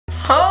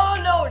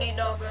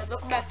Ddog,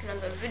 welcome back to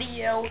another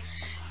video.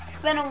 It's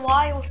been a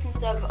while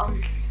since I've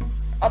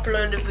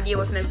uploaded a video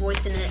with my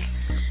voice in it.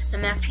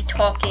 I'm actually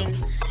talking,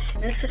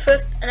 and it's the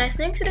first, and I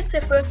think that it's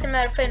the first time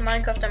that I've played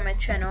Minecraft on my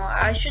channel.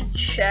 I should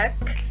check,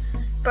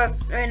 but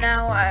right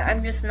now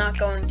I'm just not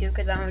going to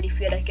because I don't really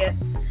feel like it.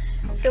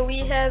 So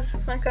we have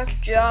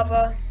Minecraft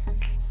Java.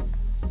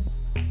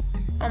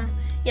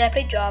 Yeah, I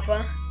played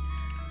Java.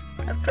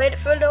 I've played it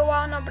for a little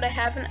while now, but I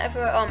haven't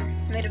ever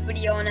made a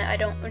video on it. I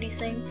don't really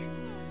think.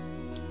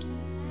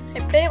 I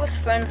play it with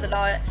friends a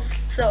lot,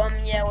 so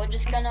yeah, we're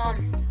just gonna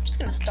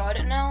start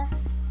it now.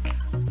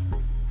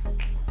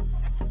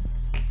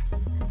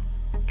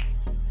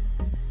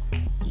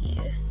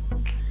 Yeah,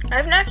 I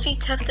haven't actually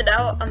tested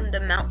out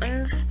the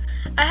mountains.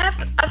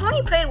 I've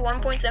only played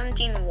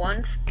 1.17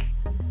 once,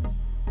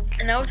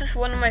 and that was just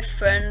one of my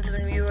friends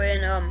when we were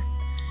in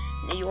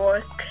New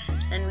York,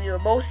 and we were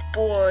both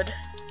bored,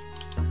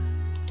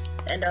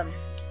 and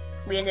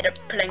we ended up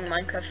playing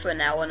Minecraft for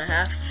an hour and a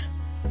half.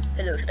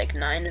 Because it was like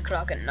 9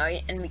 o'clock at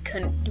night and we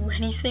couldn't do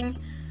anything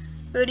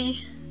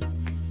really.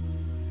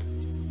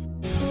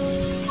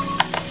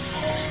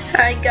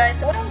 Alright guys,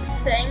 so what I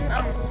was saying,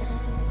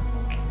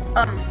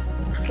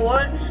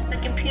 before my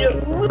computer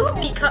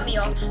really cut me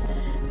off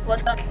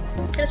was, I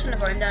just turn the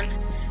volume down.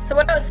 So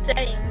what I was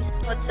saying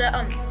was that,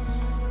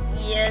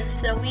 yeah,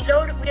 so we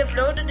have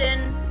loaded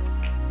in,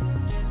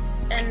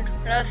 and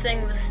what I was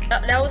saying was,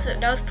 that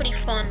was pretty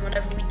fun,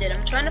 whatever we did.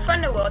 I'm trying to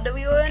find the world that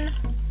we were in.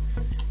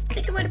 I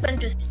think it might have been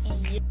just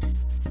E.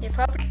 Yeah,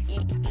 probably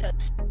E,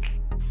 because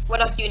what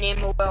else do you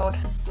name a world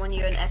when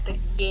you're an epic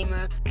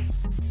gamer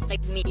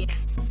like me?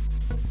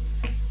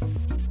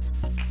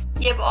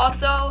 Yeah, but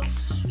also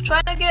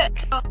trying to get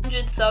to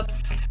 100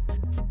 subs.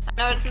 I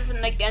know this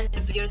isn't like the end of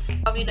the video, it's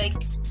probably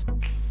like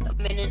a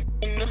minute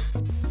in,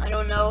 I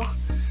don't know.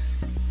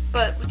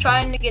 But we're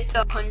trying to get to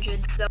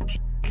 100 subs.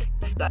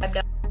 Subscribe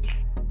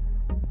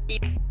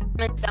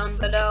down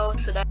below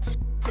so that this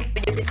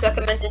video gets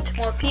recommended to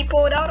more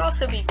people. That would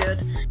also be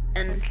good,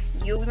 and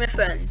you'll be my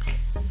friend.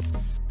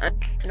 I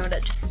know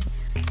that. Just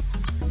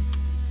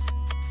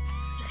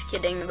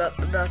kidding about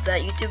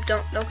that. YouTube,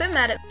 don't get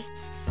mad at me.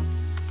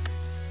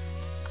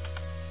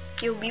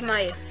 You'll be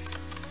my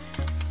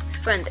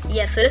friend.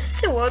 Yeah. So this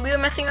is the world we were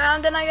messing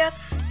around in, I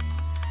guess.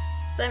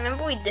 So I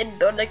remember we did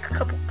build like a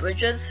couple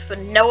bridges for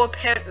no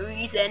apparent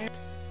reason.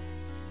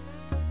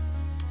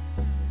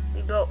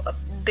 We built a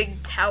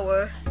big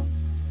tower.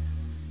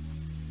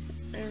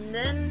 And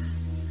then,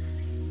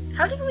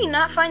 how did we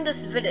not find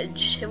this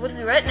village? It was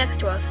right next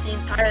to us the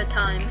entire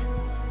time.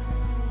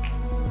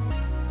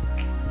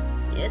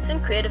 Yeah, it's in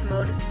creative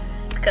mode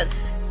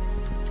because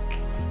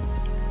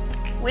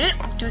we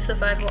didn't do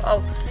survival.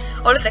 Oh,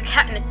 there's a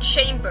cat in a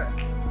chamber.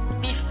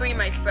 Be free,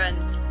 my friend.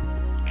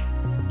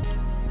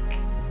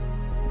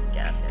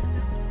 Yeah,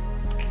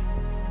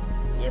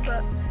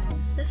 but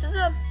this is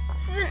an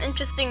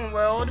interesting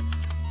world.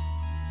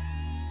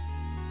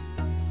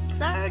 It's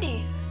not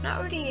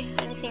really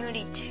anything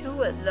really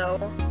to it though.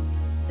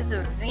 There's a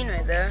ravine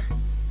right there.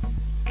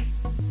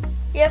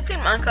 Yeah, I've played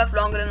Minecraft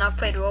longer than I've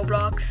played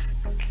Roblox,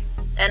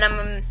 and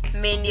I'm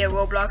mainly a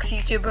Roblox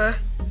YouTuber,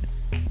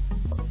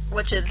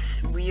 which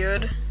is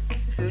weird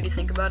if you really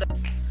think about it.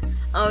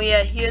 Oh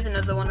yeah, here's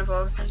another one of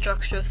our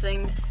structure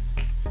things.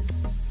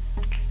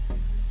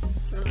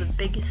 Another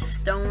big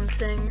stone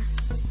thing.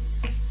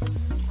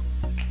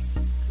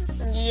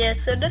 Yeah,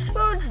 so this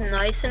world's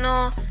nice and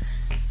all,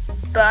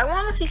 but I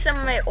want to see some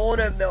of my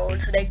older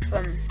builds, like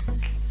from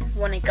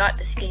when I got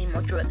this game,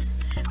 which was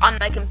on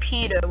my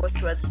computer,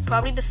 which was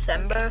probably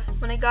December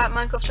when I got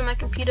Minecraft on my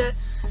computer.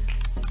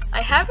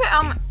 I have it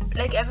on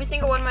like every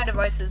single one of my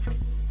devices.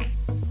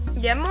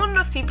 Yeah, I'm one of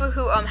those people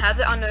who has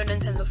it on their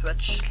Nintendo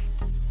Switch,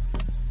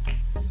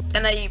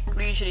 and I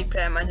usually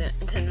play on my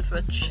Nintendo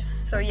Switch.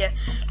 So yeah,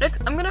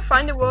 I'm gonna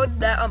find a world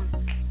that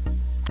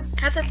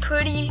has a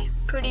pretty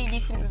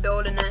decent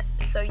build in it.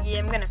 So yeah,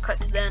 I'm gonna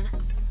cut to then.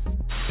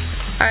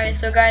 Alright,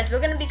 so guys, we're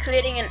gonna be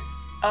creating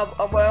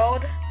a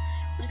world,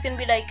 which is gonna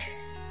be like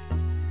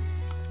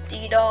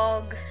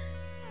Ddog,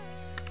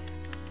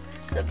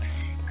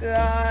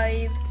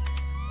 subscribe,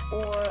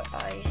 or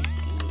I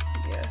eat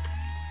your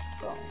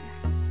phone.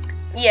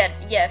 Yeah,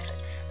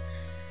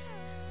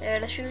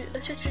 let's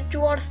just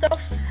do all the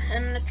stuff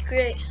and let's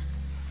create.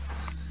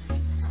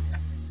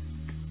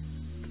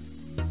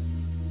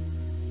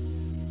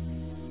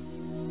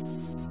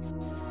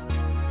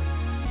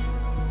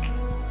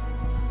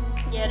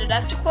 Yeah, the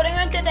last recording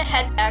I did, I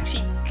had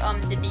actually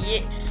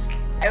delete it.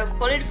 I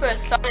recorded for a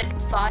solid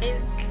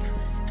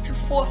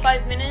 4 or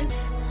 5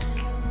 minutes,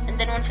 and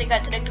then once I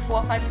got to like the 4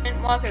 or 5 minute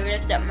mark, I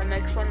realized that my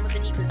microphone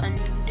wasn't even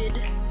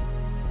unmuted.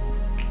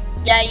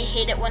 Yeah, I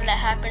hate it when that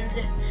happens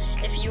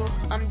if you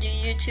do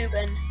YouTube,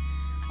 and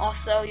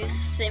also you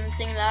same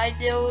thing that I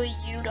do,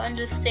 you'd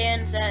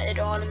understand that it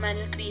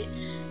automatically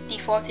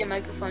defaults your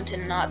microphone to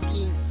not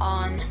being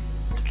on,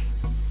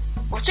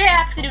 which I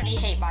absolutely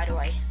hate, by the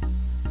way.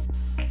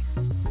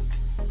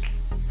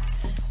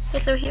 Okay,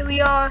 so here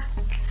we are.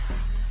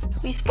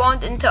 We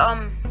spawned into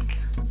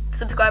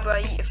subscriber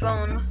I eat your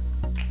phone.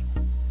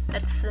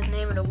 That's the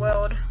name of the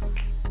world.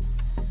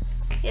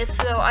 Yeah,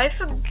 so I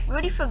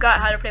really forgot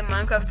how to play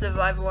Minecraft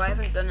Survival. I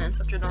haven't done it in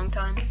such a long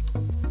time.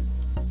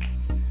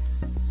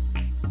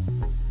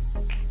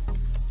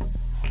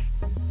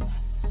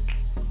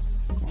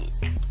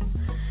 Yeah.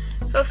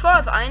 So as far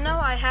as I know,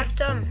 I have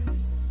to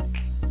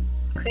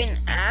create an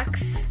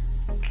axe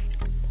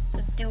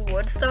to do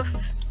wood stuff.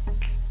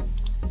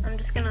 I'm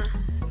just gonna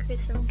create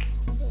some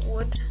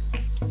wood.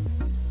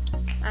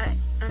 I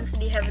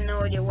honestly have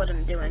no idea what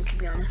I'm doing, to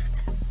be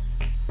honest.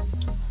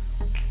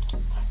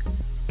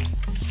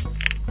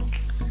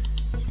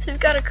 So we've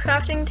got a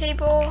crafting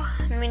table,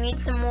 and we need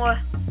some more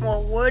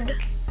wood.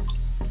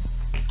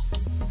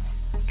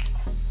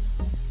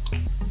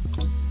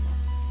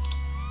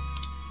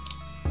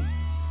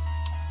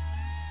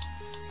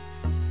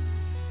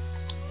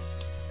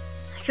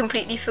 I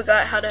completely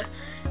forgot how to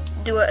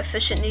do it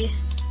efficiently.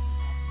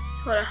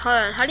 Hold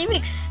on, how do you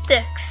make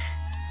sticks?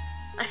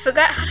 I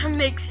forgot how to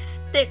make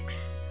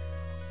sticks.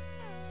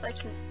 Like,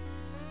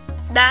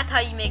 that's how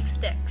you make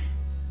sticks.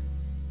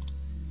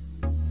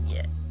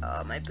 Yeah,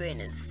 oh, my brain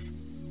is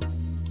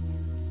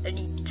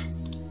elite.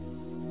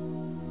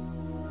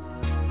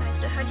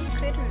 Alright, so how do you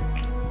create an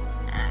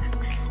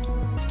axe?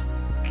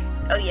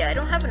 Oh yeah, I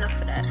don't have enough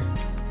for that.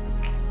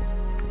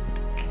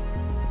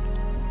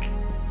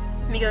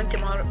 Me going to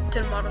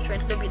the model train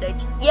still be like,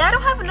 yeah, I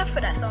don't have enough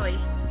for that, sorry.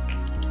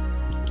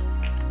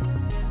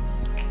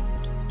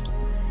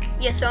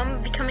 Yeah, so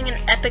I'm becoming an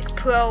epic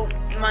pro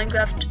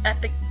Minecraft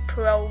epic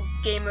pro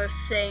gamer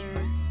thing.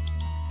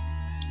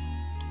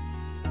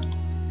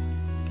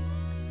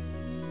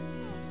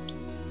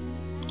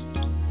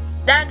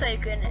 That's how you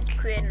can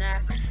create an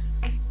axe.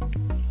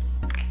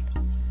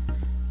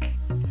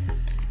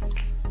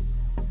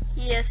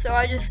 Yeah, so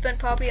I just spent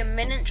probably a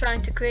minute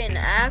trying to create an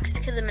axe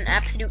because I'm an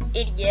absolute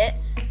idiot.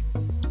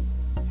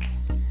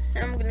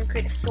 And I'm gonna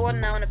create a sword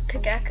now and a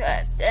pickaxe,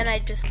 and I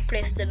just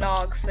placed a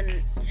log for,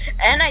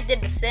 and I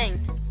did the thing.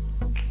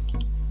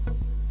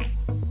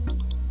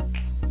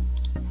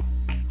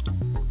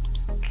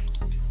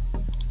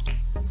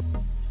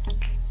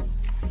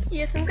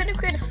 Yes, I'm gonna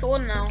create a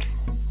sword now.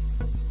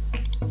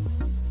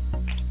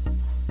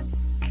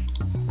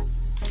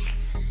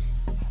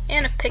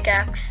 And a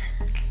pickaxe,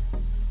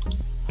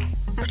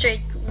 which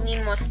I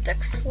need more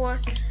sticks for.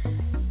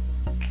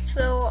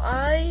 So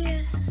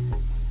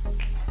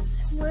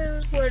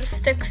where are the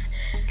sticks?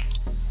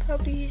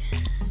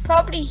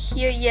 Probably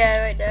here.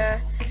 Yeah, right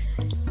there.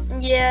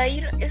 Yeah,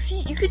 if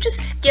you could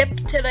just skip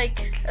to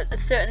like a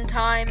certain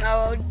time,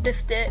 I'll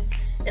list it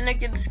in like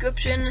the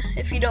description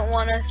if you don't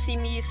want to see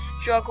me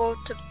struggle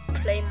to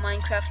play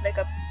Minecraft like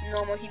a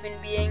normal human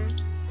being.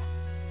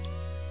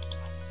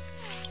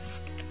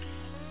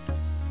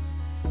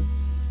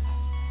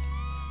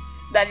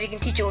 That if you can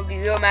teach it would be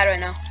real mad right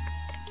now.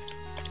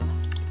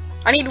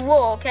 I need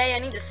wool, okay? I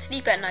need to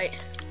sleep at night.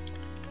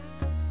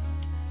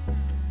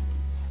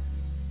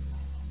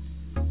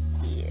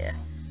 Yeah.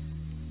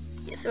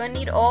 Yeah, so I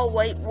need all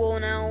white wool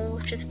now,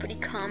 which is pretty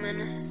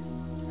common.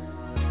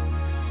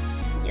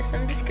 Yes,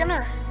 I'm just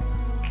gonna...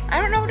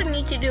 I don't know what I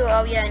need to do.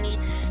 Oh yeah, I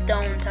need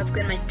stone to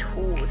upgrade my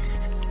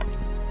tools.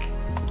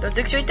 Don't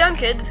dig straight down,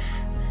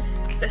 kids.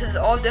 This is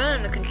all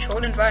done in a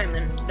controlled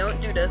environment. Don't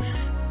do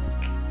this.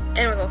 And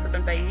it was also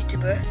done by a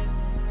YouTuber.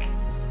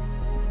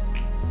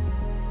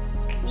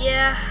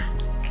 Yeah.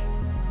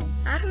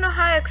 I don't know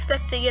how I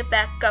expect to get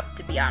back up,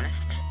 to be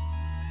honest.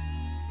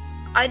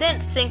 I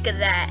didn't think of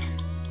that.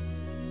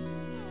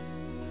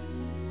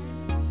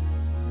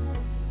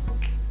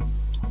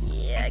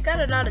 Yeah, I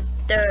got a lot of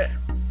dirt.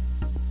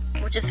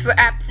 Which is for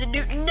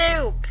absolute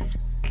noobs.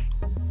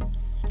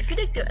 If you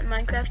like dirt in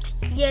Minecraft,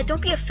 yeah,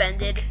 don't be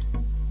offended.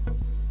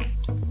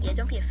 Yeah,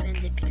 don't be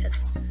offended because...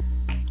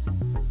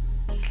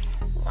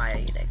 Why are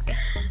you like that?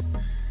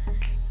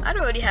 I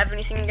don't really have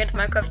anything against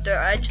Minecraft dirt.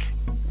 I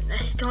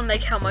don't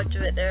like how much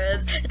of it there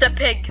is. It's a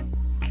pig.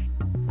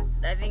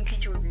 I think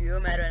teacher would be real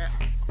mad right now.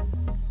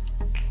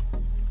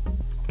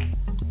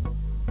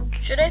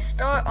 Should I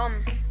start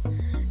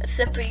a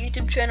separate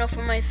YouTube channel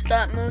for my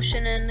stop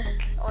motion and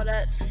all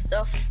that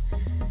stuff?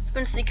 I've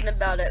been thinking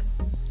about it.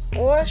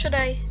 Or should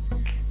I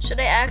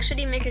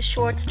actually make a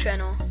shorts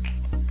channel?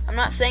 I'm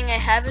not saying I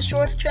have a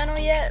shorts channel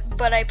yet,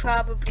 but I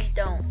probably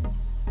don't.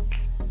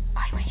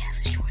 I might have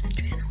a shorts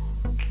channel.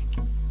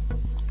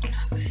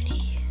 Not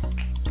ready.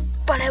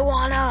 But I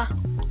wanna.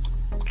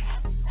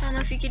 I don't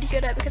know if you could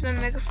hear that because my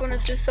microphone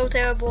is just so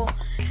terrible.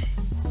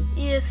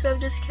 Yeah, so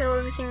I've just killed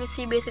everything you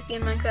see basically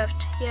in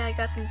Minecraft. Yeah, I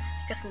got some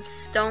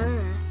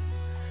stone.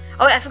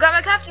 Oh, I forgot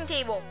my crafting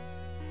table.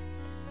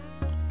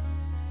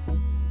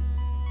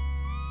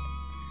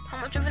 How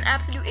much of an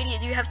absolute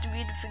idiot do you have to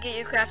be to forget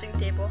your crafting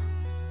table?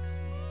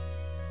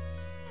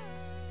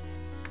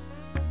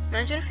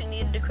 Imagine if you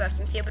needed a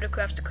crafting table to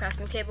craft a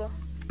crafting table.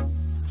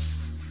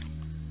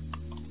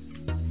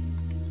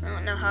 I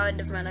don't know how I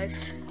live my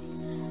life.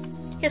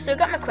 Yeah, so I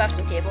got my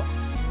crafting table.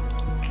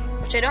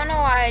 Which I don't know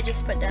why I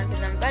just put down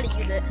because I'm about to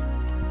use it.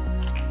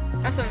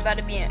 Also, I'm about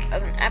to be an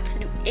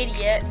absolute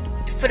idiot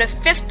for the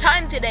 5th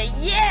time today.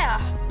 Yeah!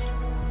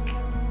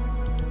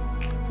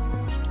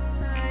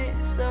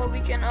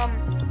 can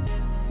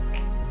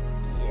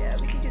yeah,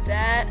 we can do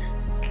that.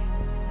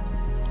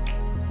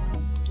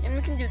 And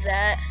we can do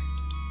that.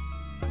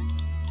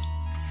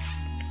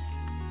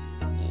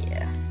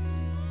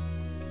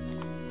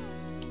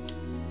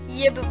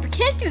 Yeah, but we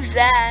can't do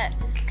that,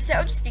 because that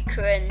would just be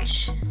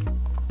cringe.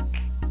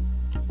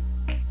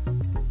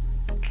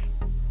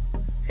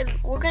 Because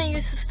we're going to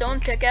use the stone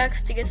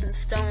pickaxe to get some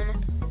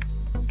stone.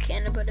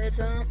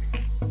 Cannibalism.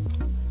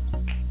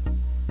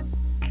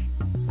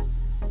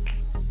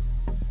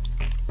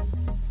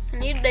 I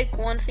need like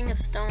one thing of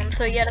stone,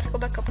 so yeah, let's go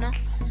back up now.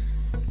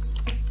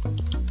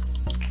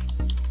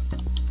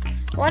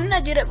 Why didn't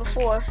I do that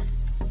before?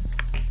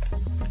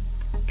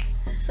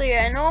 So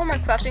yeah, I know where my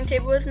crafting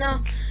table is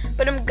now.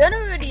 But I'm gonna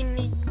really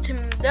need to,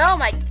 oh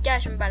my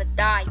gosh, I'm about to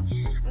die.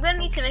 I'm gonna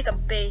need to make a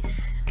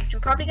base, which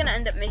I'm probably gonna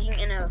end up making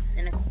in a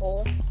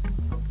hole.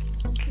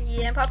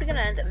 Yeah, I'm probably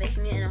gonna end up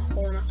making it in a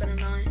hole, not gonna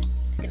lie.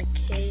 Like in a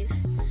cave.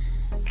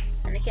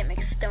 And I can't make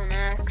a stone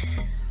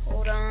axe.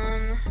 Hold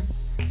on.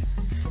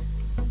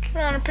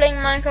 I'm playing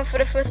Minecraft for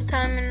the first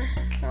time in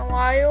a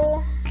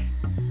while.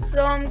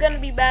 So I'm gonna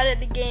be bad at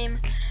the game.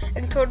 I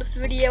can throw this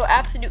video,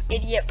 absolute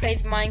idiot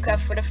plays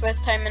Minecraft for the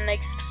first time in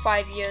like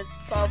 5 years,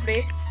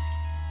 probably.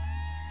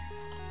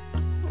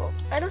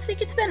 I don't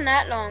think it's been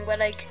that long, but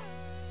like,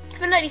 it's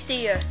been nice to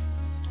see you.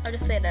 I'll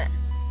just say that.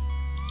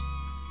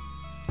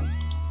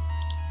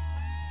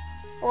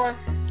 Or,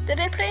 did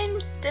I play in,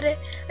 oh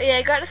yeah,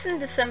 I got this in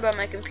December on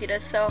my computer,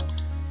 so,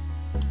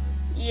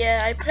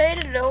 yeah, I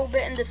played a little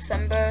bit in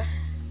December,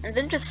 and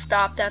then just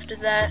stopped after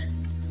that.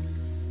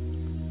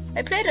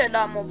 I played it a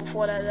lot more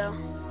before that though.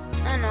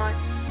 I don't know.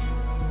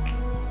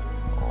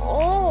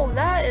 Oh,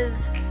 that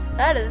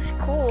is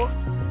cool.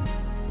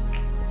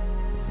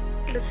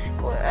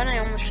 And I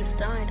almost just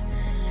died.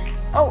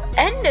 Oh,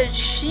 and a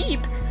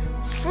sheep!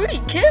 3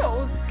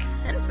 kills!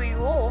 And 3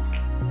 wool.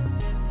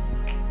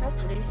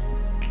 Hopefully.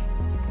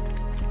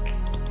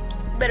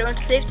 Better run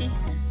to safety.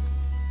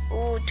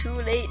 Oh,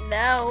 too late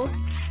now.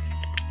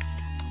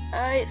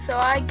 Alright, so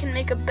I can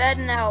make a bed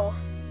now.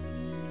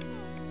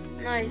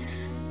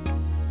 Nice.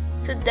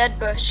 It's a dead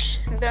bush.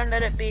 I'm gonna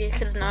let it be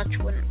because Notch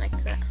wouldn't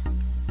like that.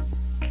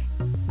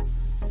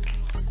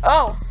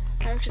 Oh!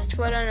 I almost just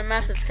fell down a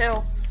massive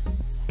hill.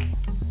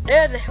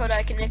 There's a hill that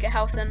I can make a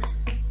house in.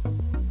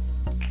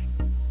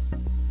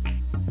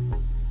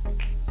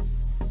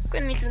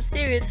 Gonna need some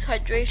serious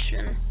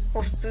hydration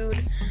or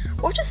food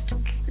or just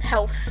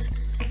health.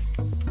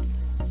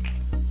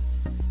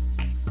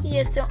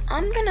 Yeah, so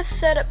I'm gonna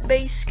set up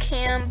base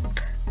camp.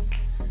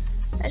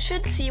 I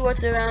should see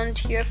what's around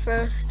here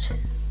first.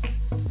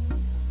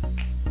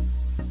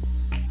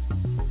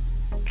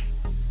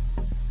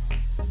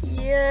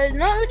 Yeah,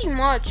 not really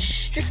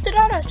much. Just a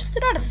lot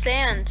of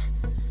sand.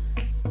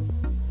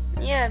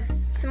 Yeah,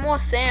 some more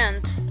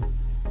sand.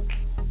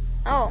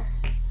 Oh.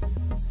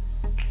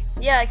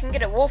 Yeah, I can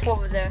get a wolf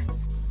over there.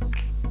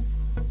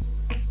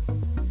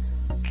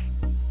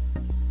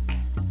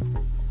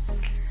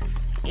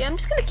 Yeah, I'm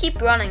just gonna keep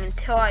running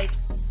until I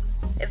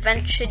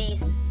eventually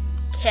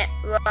can't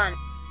run.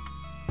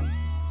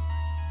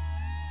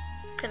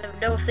 Because of a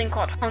little thing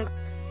called hunger.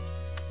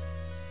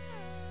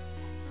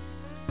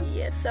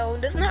 Yeah, so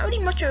there's not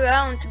really much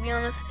around, to be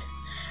honest.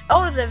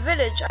 Oh, there's a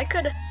village. I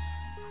could...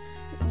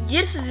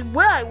 Yeah, this is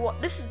where I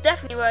want. This is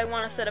definitely where I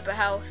want to set up a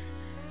house.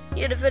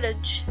 Here, the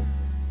village.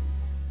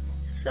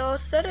 So I'll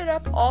set it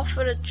up off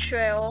of the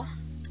trail.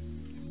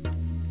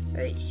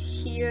 Right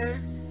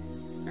here.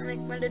 I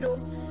make my little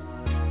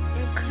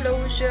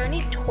enclosure. I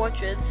need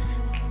torches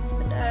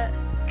for that.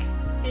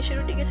 I should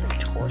really get some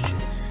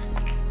torches.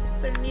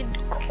 But I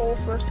need coal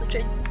first, which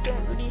I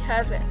don't really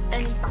have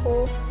any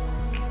coal.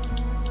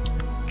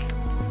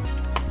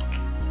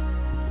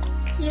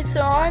 Yeah,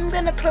 so I'm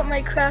gonna put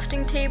my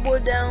crafting table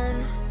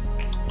down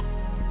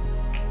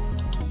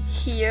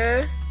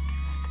here.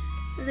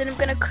 And then I'm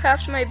gonna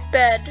craft my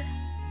bed.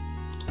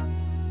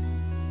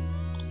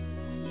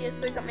 Yes,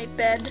 I got my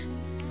bed.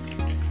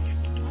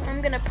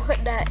 I'm gonna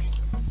put that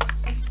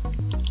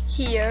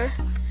here.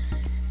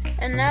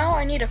 And now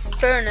I need a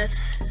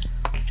furnace,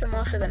 which I'm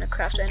also gonna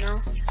craft right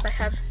now, if I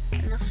have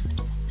enough.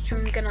 Which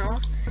I'm gonna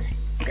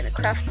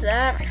craft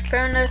that, my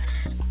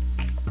furnace.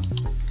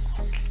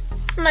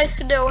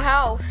 Nice little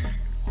house.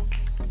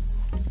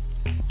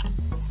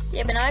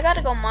 Yeah, but now I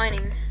gotta go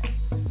mining.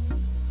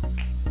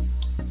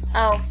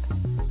 Oh.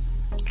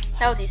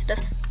 That was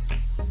useless.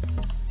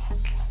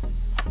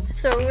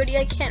 So really,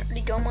 I can't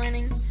really go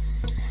mining.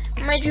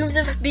 My dreams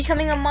of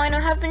becoming a miner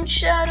have been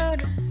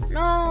shattered.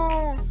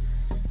 No.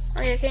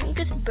 Oh yeah, can't you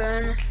just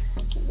burn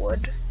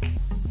wood?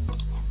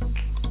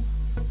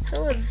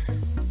 So it's...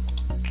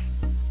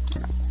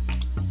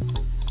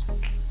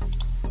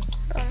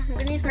 I'm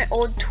gonna use my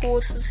old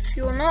tools as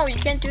fuel. No, you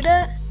can't do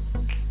that.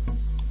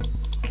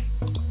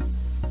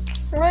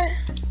 What?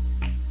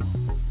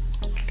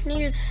 Can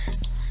you use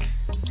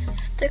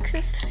sticks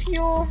as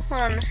fuel?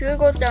 Hold on, the fuel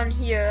goes down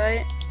here,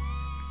 right?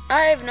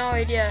 I have no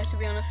idea, to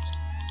be honest.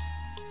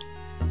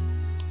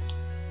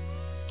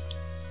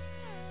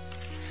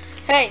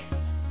 Hey!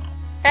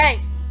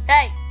 Hey!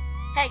 Hey!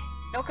 Hey!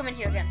 Don't come in here.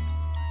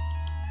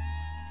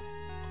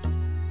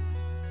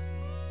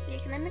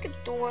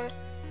 store.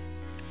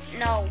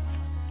 No.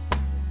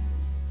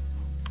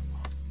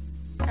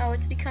 Oh,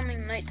 it's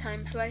becoming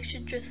nighttime, so I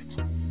should just...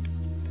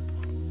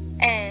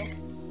 I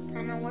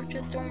don't know what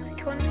just almost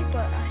killed me,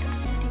 but I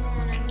don't really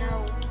want to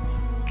know.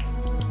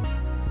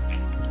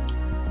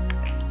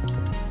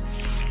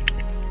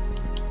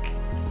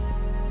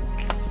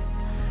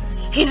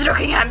 He's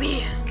looking at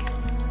me!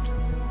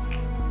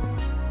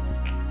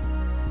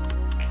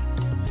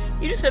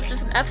 You just left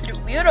us an absolute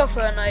weirdo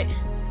for a night.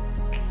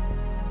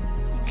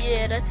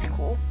 Yeah, that's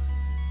cool.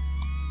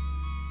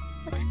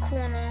 That's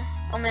cool now.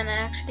 Oh man, I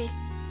actually...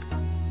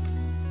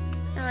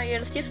 Oh yeah,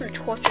 let's get some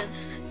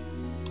torches.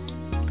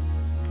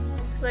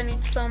 I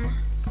need some.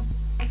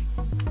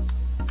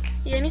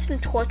 Yeah, I need some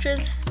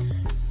torches.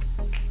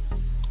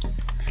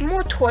 Some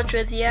more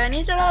torches, yeah, I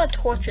need a lot of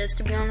torches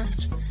to be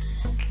honest.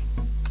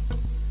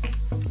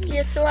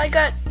 Yeah, so I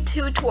got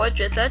 2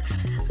 torches,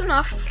 that's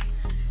enough.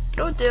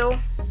 It'll do.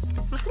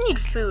 I also need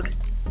food.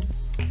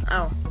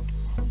 Oh.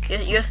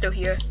 You're still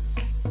here.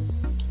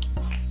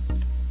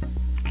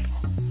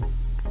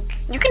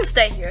 You can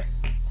stay here.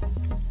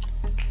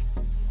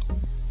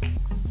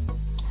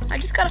 I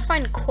just gotta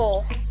find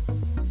coal.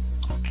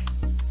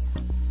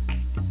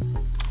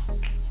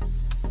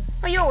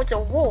 Oh yo, it's a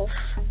wolf.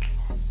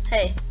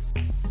 Hey.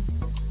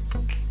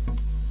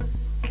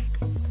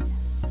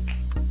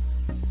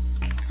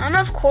 I don't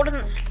know if coal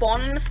doesn't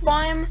spawn in this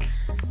biome,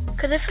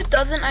 because if it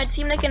doesn't, I'd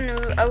seem like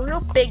a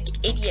real big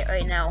idiot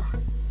right now.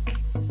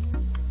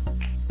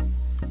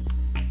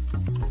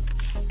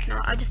 No,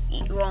 I just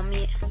eat raw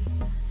meat.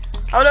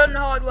 I don't know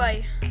hard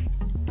way.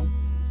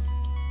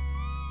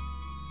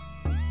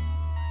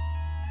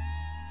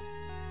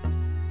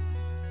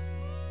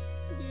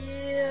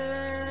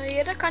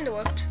 Yeah, that kind of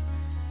worked.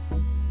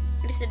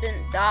 At least it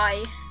didn't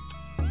die.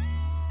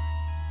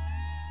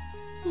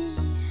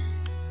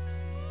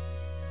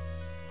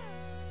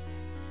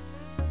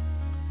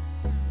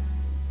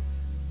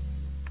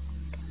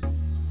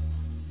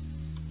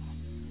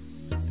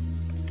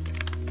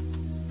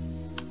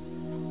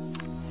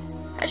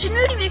 I should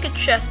really make a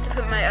chest to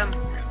put my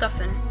stuff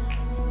in.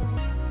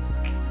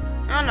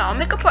 I don't know, I'll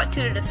make a part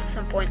 2 to this at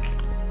some point.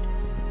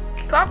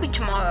 Probably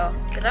tomorrow,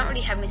 because I don't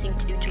really have anything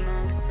to do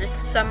tomorrow. It's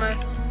summer.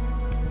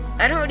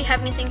 I don't really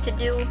have anything to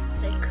do,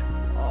 like,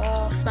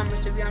 all summer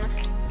to be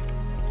honest.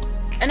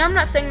 And I'm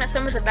not saying that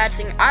summer's a bad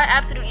thing. I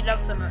absolutely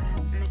love summer,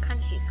 and I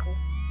kinda hate school.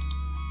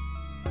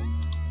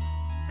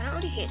 I don't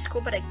really hate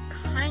school, but I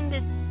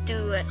kinda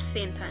do at the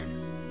same time.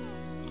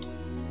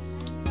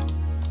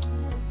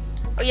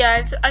 Oh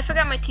yeah, I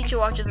forgot my teacher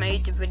watches my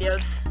YouTube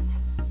videos.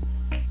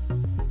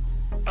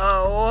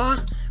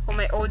 Oh, well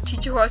my old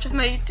teacher watches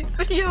my YouTube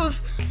videos.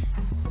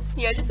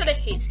 Yeah, I just said I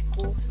hate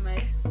school to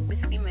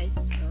basically my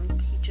own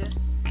teacher.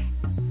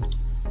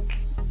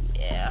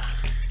 Yeah.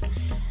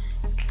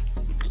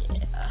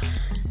 Yeah.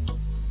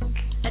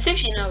 I think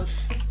she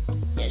knows.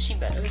 Yeah, she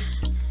better.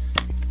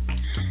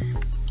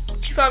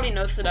 She probably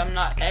knows that I'm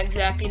not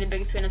exactly the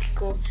biggest fan of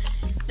school.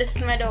 This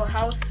is my little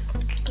house.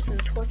 Put some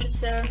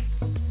torches there.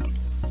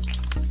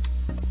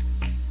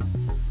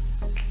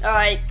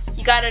 Alright,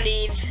 you gotta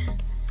leave.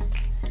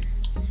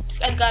 This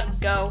guy's gotta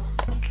go.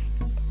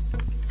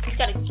 He's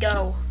gotta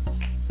go.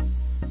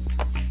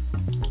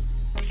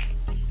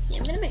 Yeah,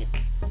 I'm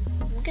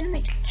gonna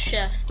make a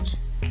chest.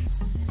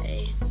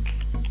 Hey.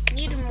 I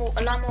need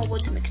a lot more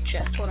wood to make a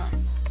chest. Hold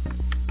on.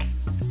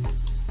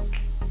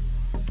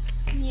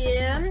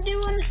 Yeah, I'm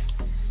doing.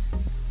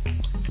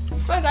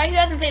 For a guy who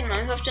hasn't played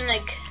Minecraft in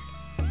like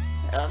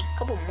a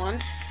couple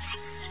months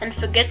and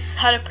forgets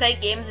how to play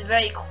games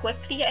very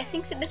quickly, I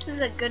think that this is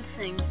a good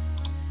thing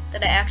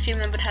that I actually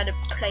remembered how to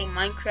play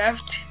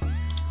Minecraft.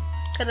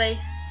 Cause I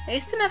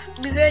used to not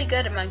be very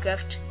good at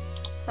Minecraft.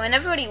 Well, I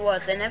never really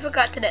was. I never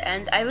got to the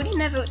end. I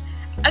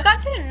got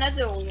to the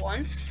nether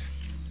once,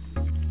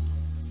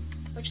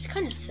 which is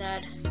kind of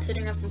sad,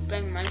 sitting up and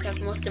playing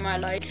Minecraft most of my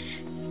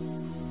life.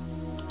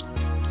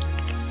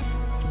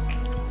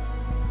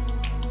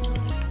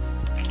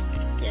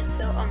 Yeah,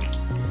 so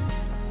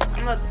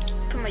I'm gonna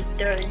put my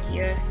dirt in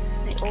here,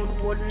 my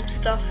old wood and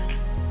stuff.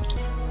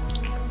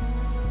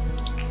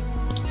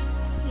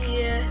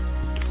 Yeah,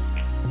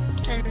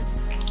 and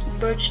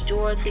birch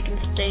doors, they can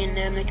stay in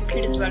there. My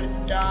computer's about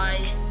to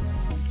die.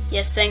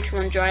 Yes, thanks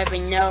OneDrive, I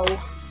know.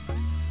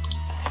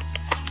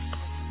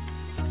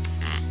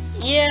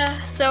 Yeah,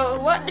 so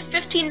we're at the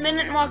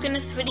 15-minute mark in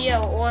this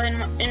video, or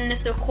in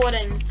this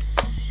recording,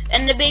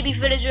 and the baby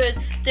villager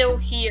is still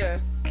here.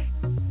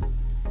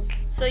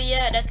 So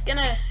yeah, that's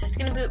gonna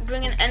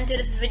bring an end to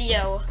this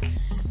video.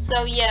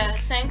 So yeah,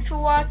 thanks for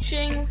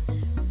watching.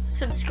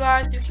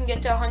 Subscribe so we can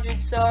get to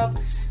 100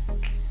 subs.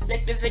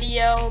 Like the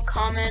video,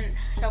 comment,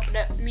 help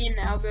me in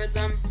the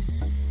algorithm.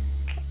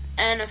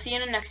 And I'll see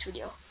you in the next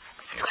video.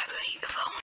 Subscribe, rate your phone.